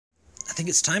I think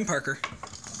it's time, Parker.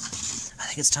 I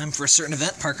think it's time for a certain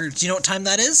event, Parker. Do you know what time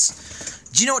that is?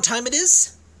 Do you know what time it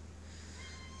is?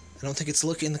 I don't think it's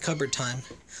look in the cupboard time.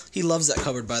 He loves that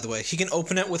cupboard, by the way. He can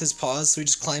open it with his paws, so he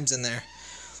just climbs in there.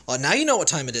 Oh, now you know what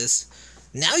time it is.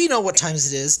 Now you know what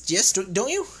times it is. Yes, don't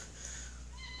you?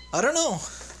 I don't know.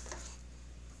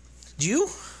 Do you?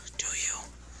 Do you?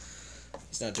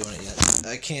 He's not doing it yet.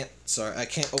 I can't, sorry, I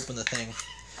can't open the thing.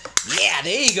 Yeah,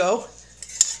 there you go.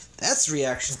 That's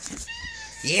reaction.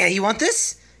 Yeah, you want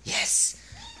this? Yes.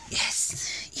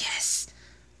 Yes. Yes.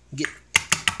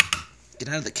 Get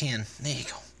out of the can. There you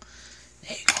go.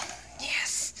 There you go.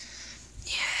 Yes.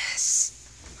 Yes.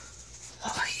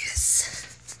 Oh,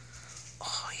 yes.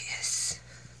 Oh, yes.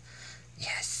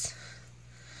 Yes.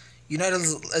 You're not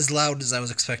as loud as I was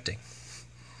expecting.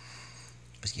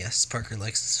 But yes, Parker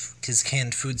likes his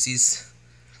canned foodsies.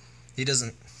 He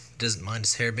doesn't mind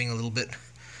his hair being a little bit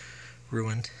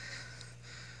ruined.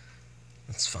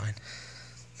 That's fine.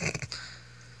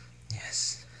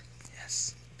 Yes.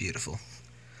 Yes. Beautiful.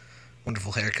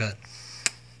 Wonderful haircut.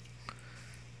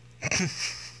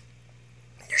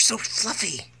 You're so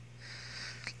fluffy.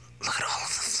 Look at all of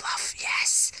the fluff.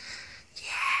 Yes.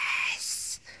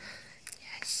 Yes.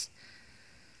 Yes.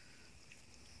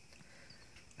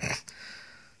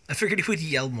 I figured he would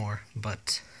yell more,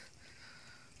 but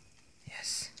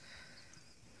yes.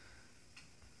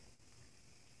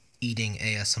 Eating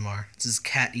ASMR. This is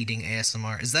cat eating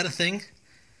ASMR. Is that a thing?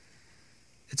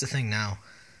 It's a thing now.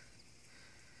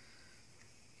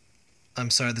 I'm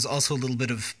sorry, there's also a little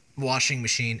bit of washing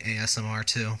machine ASMR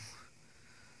too.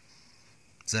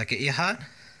 Does that get you hot?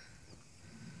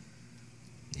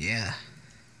 Yeah.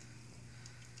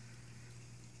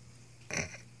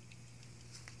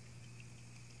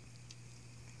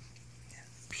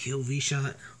 POV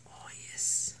shot. Oh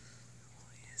yes.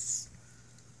 Oh yes.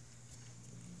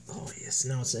 Oh yes.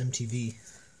 Now it's MTV.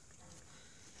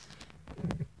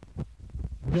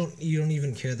 You don't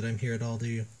even care that I'm here at all, do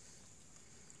you?